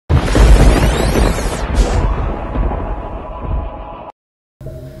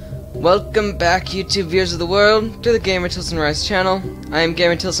Welcome back, YouTube viewers of the world, to the GamerTilsonrise channel. I am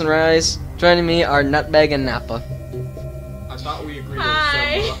GamerTilsonrise. Joining me are Nutmeg and Nappa. I thought we agreed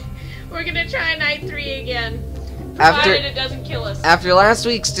Hi. on We're gonna try night 3 again. After Provided it doesn't kill us. After last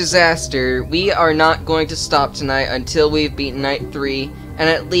week's disaster, we are not going to stop tonight until we've beaten night 3 and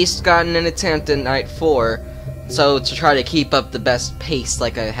at least gotten an attempt at night 4. So to try to keep up the best pace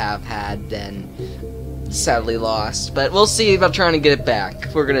like I have had and sadly lost. But we'll see about trying to get it back.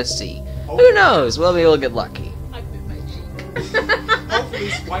 We're gonna see. Who knows? Well, maybe we'll get lucky. I bit my cheek. Hopefully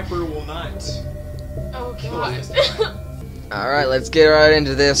Swiper will not Oh kill us god. this time. Alright, let's get right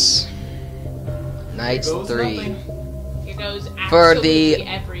into this. Night Here goes 3. nothing. Here goes For absolutely the-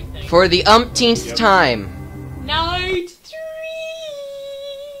 everything. For the umpteenth time. Night 3!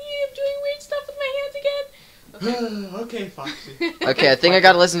 I'm doing weird stuff with my hands again. Okay, Foxy. Okay, I think I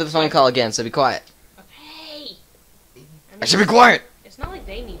gotta listen to the phone call again, so be quiet. Okay. I should be quiet! It's not like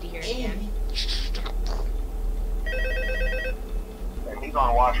they need to hear it again. He's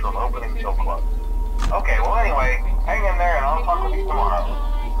on watch from opening till close. Okay, well anyway, hang in there and I'll talk with you tomorrow.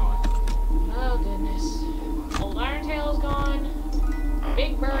 Oh goodness. Old Irontail's gone.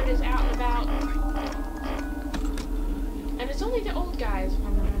 Big Bird is out and about. And it's only the old guys, if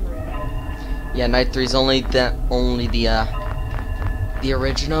I'm remembering. Yeah, night 3's only the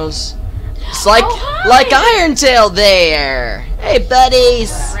originals. It's like Oh, hi! like Irontail there. Hey,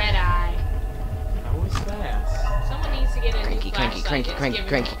 buddies. Red Eye. That was fast. Someone needs to get a new Cranky, cranky, flashlight cranky, that's cranky, giving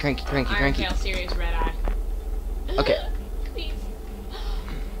cranky, cranky, cranky, cranky. Irontail serious Red Eye. Okay. Please.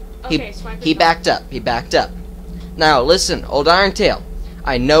 He Okay, Swiper's he gone. backed up. He backed up. Now listen, old Irontail.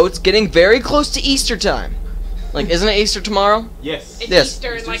 I know it's getting very close to Easter time. Like, isn't it Easter tomorrow? Yes. It's Yes.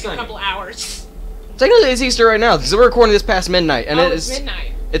 Easter in Easter like a Sunday. couple hours. Technically, it's Easter right now because we're recording this past midnight, and oh, it it's is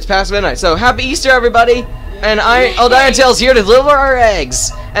midnight. it's past midnight. So happy Easter, everybody! And old Irontail's here to deliver our eggs.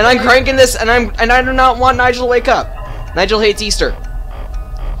 And I'm cranking this, and I do not want Nigel to wake up. Nigel hates Easter.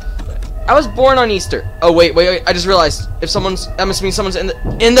 I was born on Easter. Oh wait! I just realized that must mean someone's in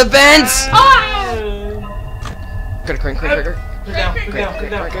the vents. Ah! Gotta crank. Put it down, put it down, put it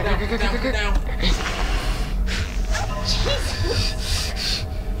down, put it down, put it down, put it down.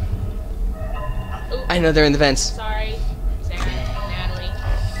 I know they're in the vents. Sorry, Sarah, Natalie.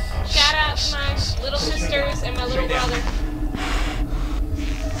 Shout out to my little sisters and my little brother.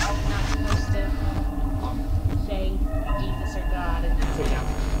 I'm not supposed to say Jesus or God and Put it down.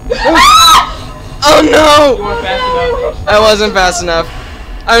 Oh You no! weren't fast enough. I wasn't fast enough.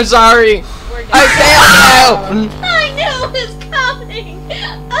 I'm sorry. we're I failed now. I knew it was coming!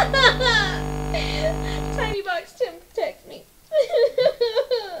 Tiny Box Tim, protect me.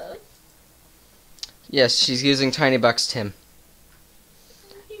 Yes, she's using Tiny Bucks Tim.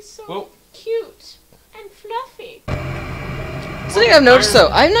 He's so Whoa. cute and fluffy. Something I've noticed though,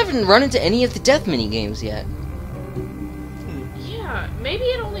 I've never run into any of the death mini games yet. Yeah, maybe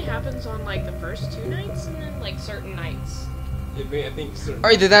it only happens on like the first 2 nights and then like certain nights. I think certain.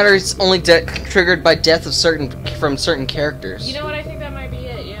 Or either that, or it's only triggered by death of certain characters. You know what? I think that might be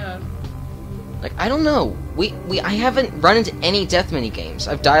it. Yeah. Like, I don't know. I haven't run into any death mini games.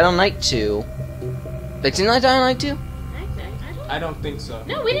 I've died on night 2. But didn't I die on night 2? I don't think so.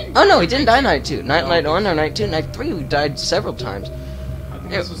 No, we didn't. Oh no, we didn't die night 2. Night 1 or night 2, night 3 we died several times. I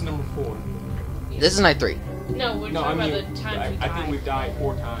think this was number 4. This is night 3. No, we're No, I talking mean, about the times we I died. think we've died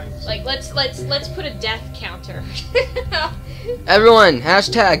 4 times. Like, let's put a death counter. Everyone,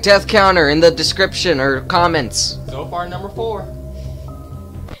 hashtag death counter in the description or comments. So far, number 4.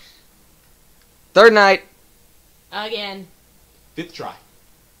 Third night. Again. 5th try.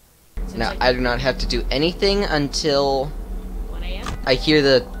 Seems Now, like I do not have to do anything until 1 a.m. I hear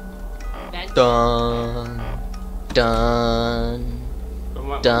the Bed. dun, dun.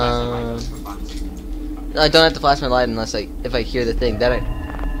 Dun. I don't have to flash my light unless if I hear the thing. Then I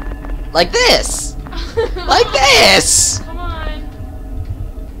like this, like this. Come on.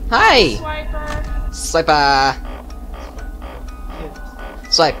 Hi, Swiper.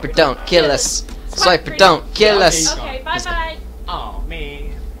 Swiper, don't kill us. Swiper, don't kill us. Okay, bye-bye. Oh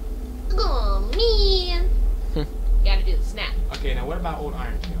man. Oh, man. Gotta do the snap. Okay, now what about old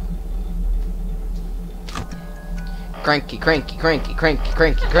Irontail? Cranky, cranky, cranky, cranky,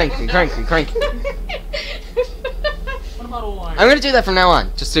 cranky, cranky, cranky, cranky. What about old Irontail? I'm gonna do that from now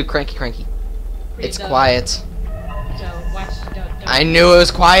on. Just do cranky, cranky. It's quiet. So, watch, don't. I knew it was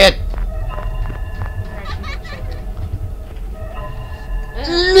quiet.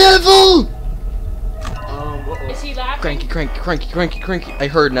 Neville. Uh-oh. Is he laughing? Cranky, cranky, cranky, cranky, cranky. I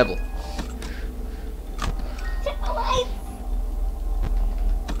heard Neville.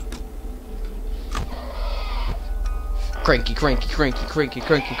 Cranky, cranky, cranky, cranky,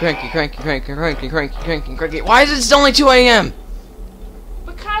 cranky, cranky, cranky, cranky, cranky, cranky, cranky, cranky. Why is it only 2 a.m.?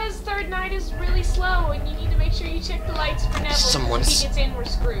 Because third night is really slow, and you need to make sure you check the lights for Neville. Someone's- If he gets in, we're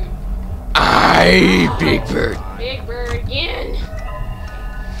screwed. Big Bird. Big Bird again.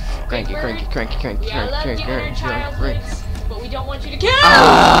 Cranky, cranky, cranky, cranky, Yeah, I love cranky, you and your cranky, child cranky. hoods, but we don't want you to kill.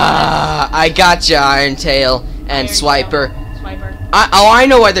 I gotcha, Iron Tail and Iron Swiper. Tail. Swiper. I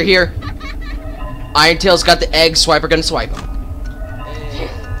know why they're here. Iron Tail's got the eggs, Swiper gonna swipe them.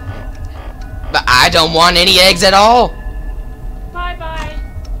 But I don't want any eggs at all. Bye bye.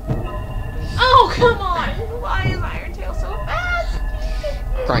 Oh, come on. Why is Iron Tail so fast?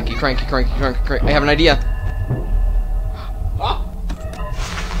 Cranky, cranky, cranky, cranky, cranky. I have an idea. Oh.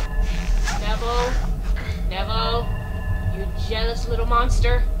 Neville, you jealous little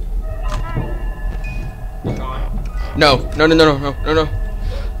monster. You're gone. No.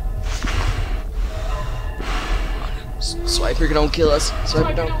 Swiper don't kill us. Swiper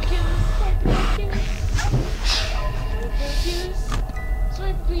Swiper don't. don't kill us. Swiper don't kill us.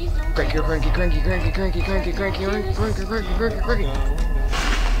 Swiper, please don't Cranky, kill us. cranky, cranky, cranky, cranky, cranky, cranky, cranky, cranky, cranky, cranky, cranky.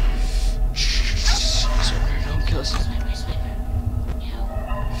 Shh. Swiper don't kill us.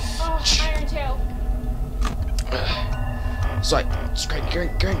 Oh, Iron Tail. Swipe.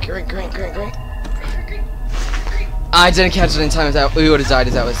 Cranky. I didn't catch it in time. We would have died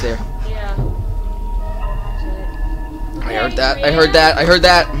as that was there. Yeah. I heard that.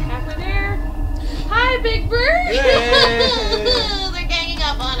 Halfway there. Hi, Big Bird. Yay. They're ganging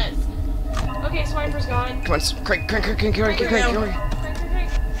up on us. Okay, Swiper's gone. Come on, crank.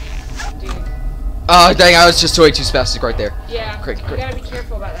 Crank. Dude. Oh, dang, I was just way too spastic right there. Yeah. Crank. You gotta be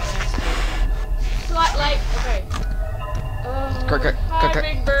careful about that mask. Like, okay. Oh, Crank. hi,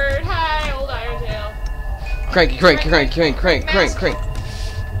 Big Bird. Hi, old Iron Tail. Cranky.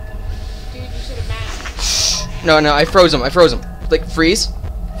 Dude, you should have masked. No, I froze him. Like, freeze.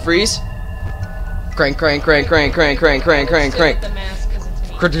 Crank. Still with the mask, 'cause it's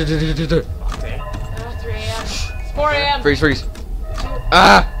me. Okay. 3 a.m. It's 4 a.m. Freeze.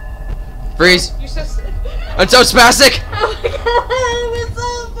 Freeze. You're so sick. I'm so spastic. Oh my god, it's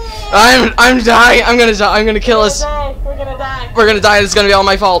so bad. I'm dying. I'm gonna die. I'm gonna kill us. We're gonna die. We're gonna die. It's gonna be all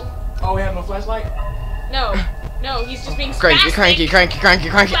my fault. Oh, we have no flashlight? No, he's just being spastic. Cranky.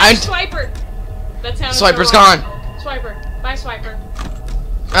 Flash Swiper. That sounded Swiper's so wrong. gone. Swiper. Bye, Swiper.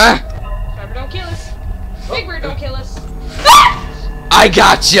 Swiper, don't kill us. Big Bird, don't kill us. I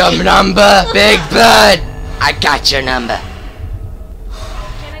got your number, Big Bird. I got your number.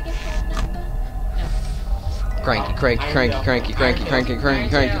 Can I get that number? Cranky.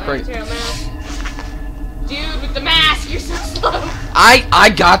 Iron Tail mask. Dude, with the mask, you're so slow. I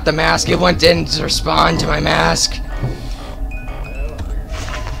got the mask. It didn't respond to my mask.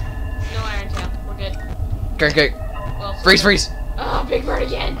 No Iron Tail, we're good. Cranky. Well, Freeze. Oh, Big Bird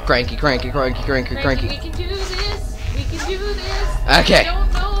again. Cranky. We can do this. Okay. I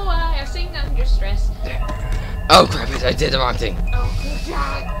don't know why I sing under stress. Oh crap! I did the wrong thing. Oh, good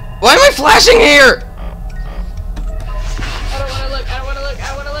job. Why am I flashing here? I don't wanna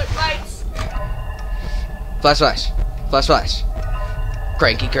look. Lights. Flash.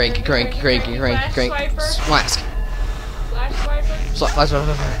 Cranky. Swiper. Mask. Flash Swiper. Flash.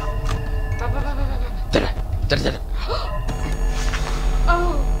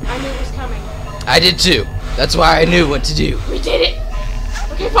 Oh, I knew it was coming. I did too. That's why I knew what to do. We did it.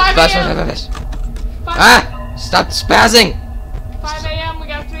 Okay, 5 Flash. a.m. Stop spazzing. 5 a.m. We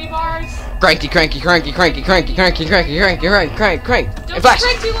got 3 bars. Cranky. Don't And flash.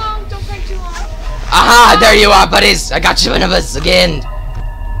 crank too long. Aha! There you are, buddies. I got you one of us again.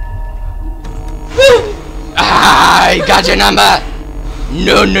 I got your number.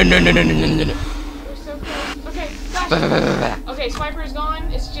 No. We're so close. Okay, flash. Okay, Swiper's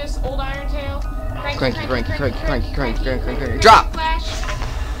gone. It's just old Iron Tail. Cranky. Drop. Flash.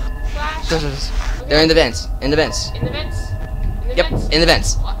 They're in the vents. In the vents. Yep, in the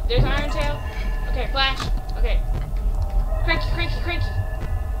vents. There's Iron Tail. Okay, flash. Okay. Cranky. Cranky.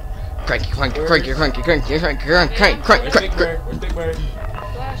 Where's Big Bird? Where's Big Bird?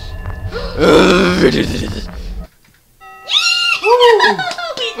 Flash.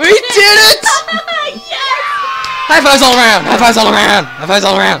 We did it! Yes! High fives all around!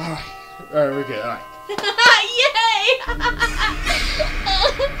 Alright, we're good. Alright. Yay!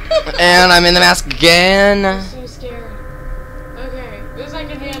 And I'm in the mask again. So scared. Okay, this I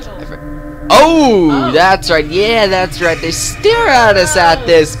can handle. Oh, that's right. Yeah, that's right. They stare at us at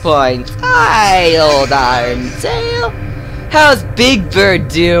this point. Hi, old Iron Tail. How's Big Bird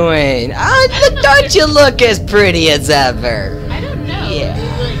doing? Don't you look as pretty as ever? I don't know. Yeah.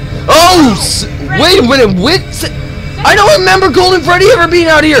 Like, Oh, wait a minute. so I don't remember Golden Freddy ever being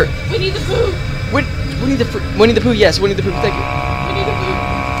out here. Winnie the Pooh. Winnie the Pooh, yes, Winnie the Pooh, thank you. Winnie the Pooh.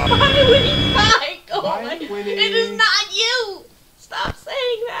 Why Winnie? Oh Why my! Winnie? It is not you. Stop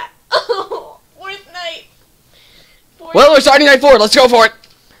saying that. Oh, fourth night. Well, we're starting night 4. Let's go for it.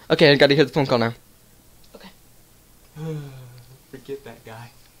 Okay, I gotta hear the phone call now. Okay. Forget that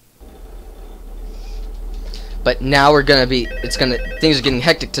guy. But now we're gonna be. Things are getting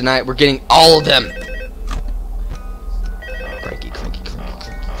hectic tonight. We're getting all of them. Cranky.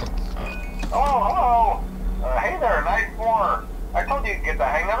 Oh, hello. Hey there, night 4. I told you to get the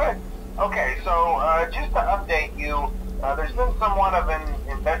hang of it. Okay, so just to update you, there's been somewhat of an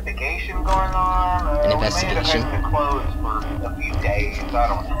investigation going on. An investigation? We may have had to close for a few days. I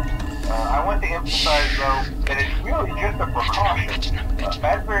don't know. I want to emphasize, though, that it's really just a precaution.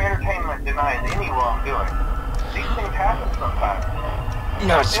 Fazbear Entertainment denies any wrongdoing. These things happen sometimes.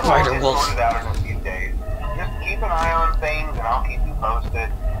 Not Spider It'll Wolf. get sorted out in a few days. Just keep an eye on things, and I'll keep you posted.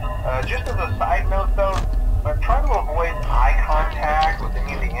 Just as a side note, though, try to avoid eye contact with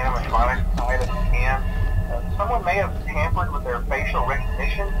any of the animatronic side if you can. Someone may have tampered with their facial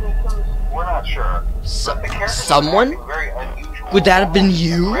recognition systems. We're not sure. But the characters Someone? are very unusual. Would that have been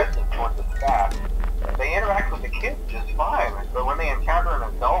you? Aggressive towards the staff. They interact with the kids just fine, but when they encounter an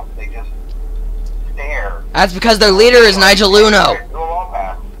adult, they just stare. That's because their leader is Nigel Luno. It'll all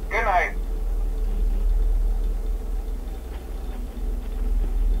pass. Good night.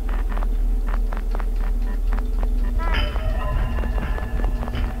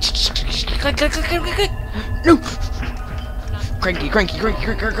 No. Cranky.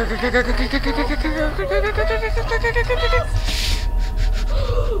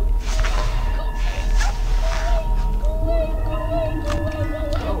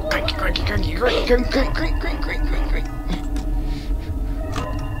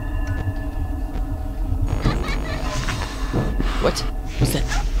 What? What's that?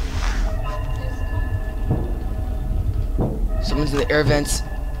 Someone's in the air vents.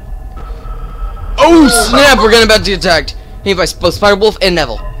 Oh snap! We're gonna about to get attacked. Made by both Spider Wolf and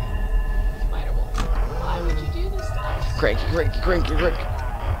Neville. Spider Wolf. Why would you do this to us? Cranky.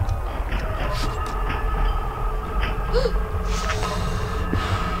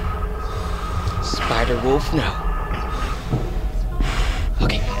 Spider Wolf, no.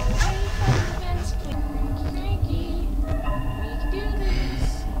 Okay. Cranky. We can do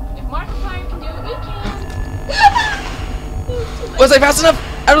this. If Markiplier can do it, we can. Was I fast enough?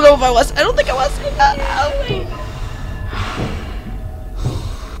 I don't know if I was. I don't think I was.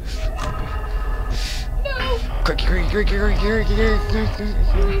 No. Cranky. Who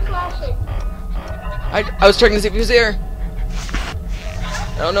are you flashing? I was checking to see if he was here.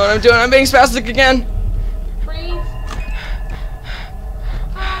 I don't know what I'm doing. I'm being spastic again. Freeze.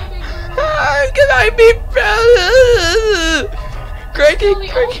 Hi, Big Bird. Can I be Cranky. Still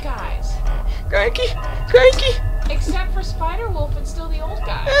the old guys. Cranky. Except for Spider Wolf, it's still the old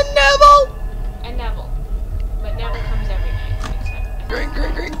guys. And Neville. And Neville. But Neville comes every night. Except. Great.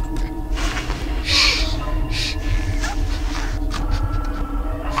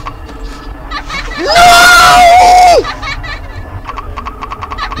 No!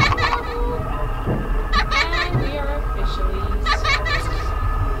 And we are officially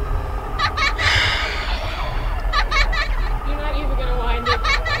You're not even gonna wind it.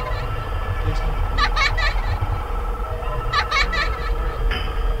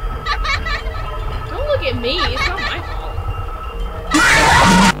 Don't look at me, it's not my fault.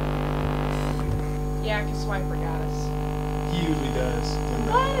 Yeah, because Swiper got us. He usually does.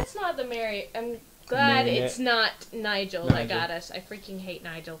 Glad it's not the Mary. I'm glad Marionette. it's not Nigel that Nigel. got us. I freaking hate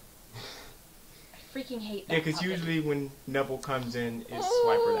Nigel. I freaking hate that. Yeah, because puppet. usually when Neville comes in, it's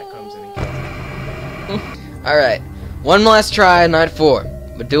Swiper that comes in and kills him. Alright. One last try, night 4.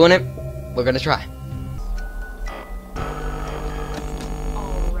 We're doing it. We're gonna try.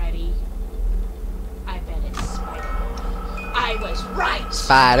 Already. I bet it's Spider Wolf. I was right!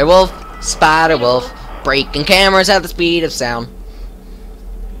 Spider Wolf. Breaking cameras at the speed of sound.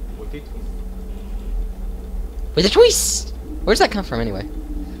 What did With a twist! Where's that come from anyway?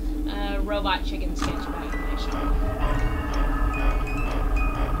 Robot chicken sketch about animation.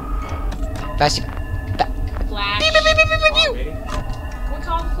 Fast. Flash. Already? Can we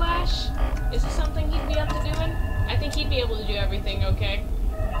call him Flash? Is this something he'd be up to doing? I think he'd be able to do everything, okay?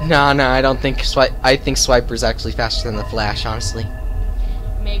 No, I don't think I think Swiper's actually faster than the Flash, honestly.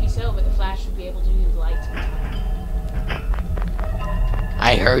 Maybe so, but the Flash would be able to do the lights in time.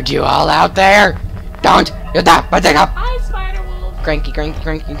 I heard you all out there! Don't you stop, but take up! Hi, Spider Wolf! Cranky. Okay, I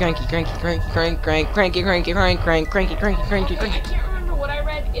can't remember what I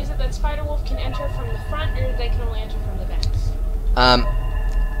read. Is it that Spider Wolf can enter from the front, or they can only enter from the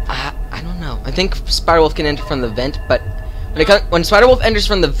I don't know. I think Spider-Wolf can enter from the vent, but when Spider-Wolf enters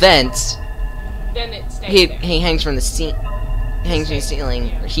from the vent, Then it stays there. he hangs from the hangs from the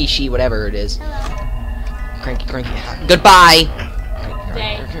ceiling, or he, she, whatever it is. Cranky. Goodbye.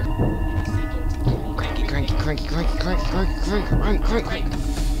 Day. Cranky.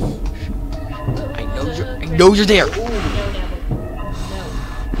 I know you're there. No, never. No.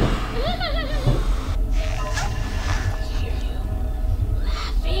 Hear you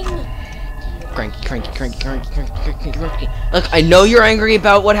laughing. Cranky. Look, I know you're angry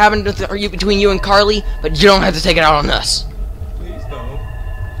about what happened between you and Carly, but you don't have to take it out on us. Please don't.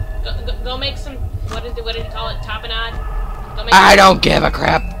 Go make some. What did he call it? Tapenade? I don't give a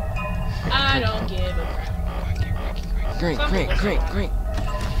crap. I don't give a crap. Crank.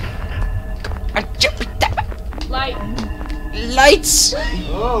 Lights.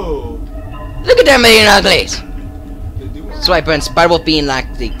 Oh. Look at them being uglies. The dude. Swiper and Spider-Wolf being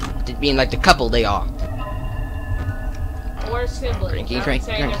like the couple they are. Or siblings. Cranky. I would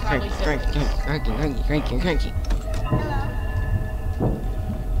say they're probably siblings. Cranky.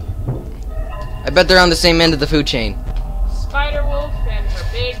 I bet they're on the same end of the food chain. Spider-Wolf and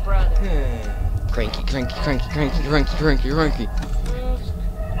her big brother. Cranky.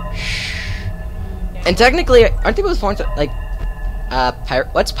 And technically, aren't they both forms of, like,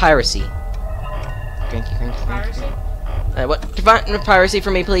 what's piracy? Cranky. Piracy? What? Define piracy for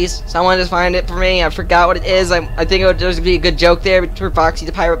me, please. Someone just find it for me. I forgot what it is. I think it would just be a good joke there for Foxy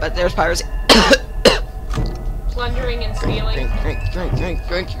the pirate, but there's piracy. Plundering and stealing.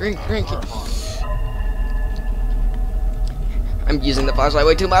 Cranky. I'm using the flashlight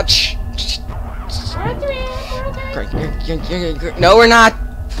way too much. No, we're not.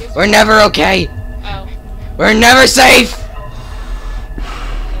 We're never okay. Oh. We're never safe.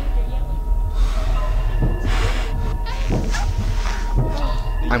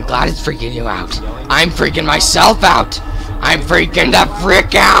 I'm glad it's freaking you out. I'm freaking myself out. I'm freaking the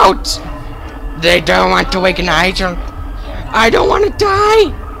frick out. They don't want to wake Nigel. I don't want to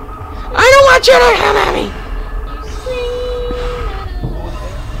die. I don't want you to come at me.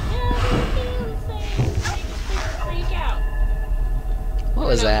 What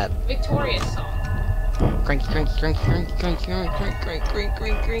was that? Victoria's song. Cranky. Kind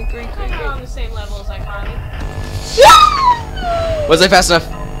of on the same level as iCarly. Was I fast enough?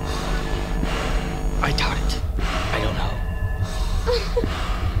 I doubt it. I don't know.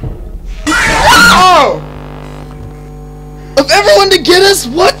 Oh! Of everyone to get us,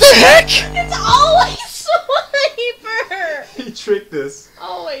 what the heck? It's always Swiper! He tricked us.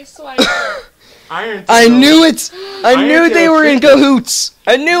 Always Swiper. Iron Tail. I knew it! I knew Iron they Tail were in tricked us. cahoots!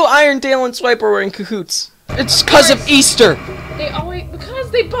 I knew Iron Tail and Swiper were in cahoots. It's because of Easter!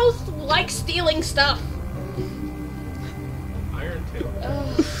 Because they both like stealing stuff. Iron Tail.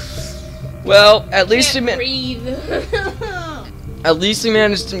 Well, at least Can't breathe. at least we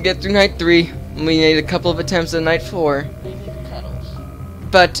managed to get through night 3. We made a couple of attempts at night 4.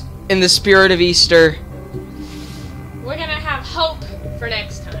 But in the spirit of Easter, We're gonna have hope for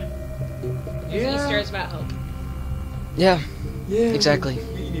next time. Yeah. Easter is about hope. yeah, Yeah. exactly.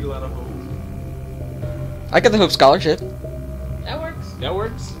 We need a lot of hope. I got the Hope Scholarship. That works. That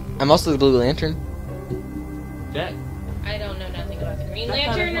works. I'm also the Blue Lantern. That. I don't know nothing about the Green That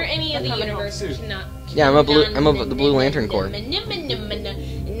kinda Lantern or help- any of that the kinda universe. helps too. Cannot. Yeah, I'm a the Blue Lantern Corps.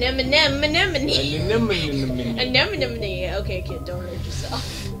 Anemone. Okay, kid, don't hurt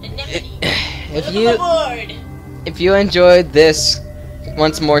yourself. Anemone. If you enjoyed this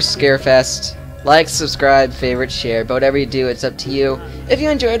once more Scarefest, like, subscribe, favorite, share, but whatever you do, it's up to you. If you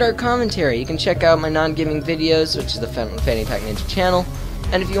enjoyed our commentary, you can check out my non-gaming videos, which is the Fanny Pack Ninja channel.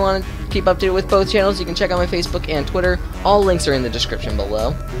 And if you want to keep up to date with both channels, you can check out my Facebook and Twitter. All links are in the description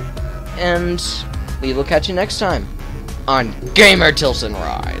below. And we will catch you next time on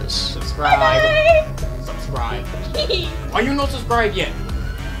GamerTilsonrise. Subscribe. Subscribe. Are you not subscribed yet?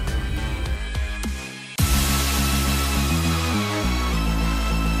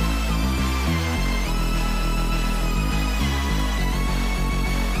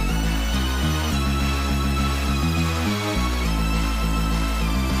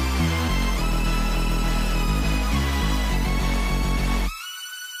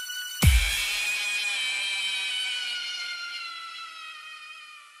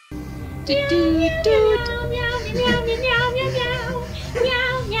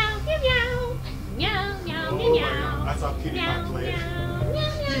 I saw PewDiePie play it. I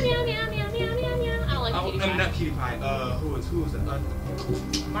don't like PewDiePie. Not PewDiePie. Who was it?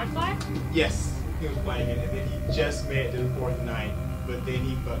 Markiplier? Yes, he was playing it, and then he just made it to the 4th night, but then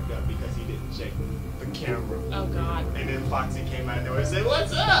he fucked up because he didn't check the camera. Oh god. And then Foxy came out of nowhere and said,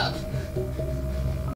 "What's up?"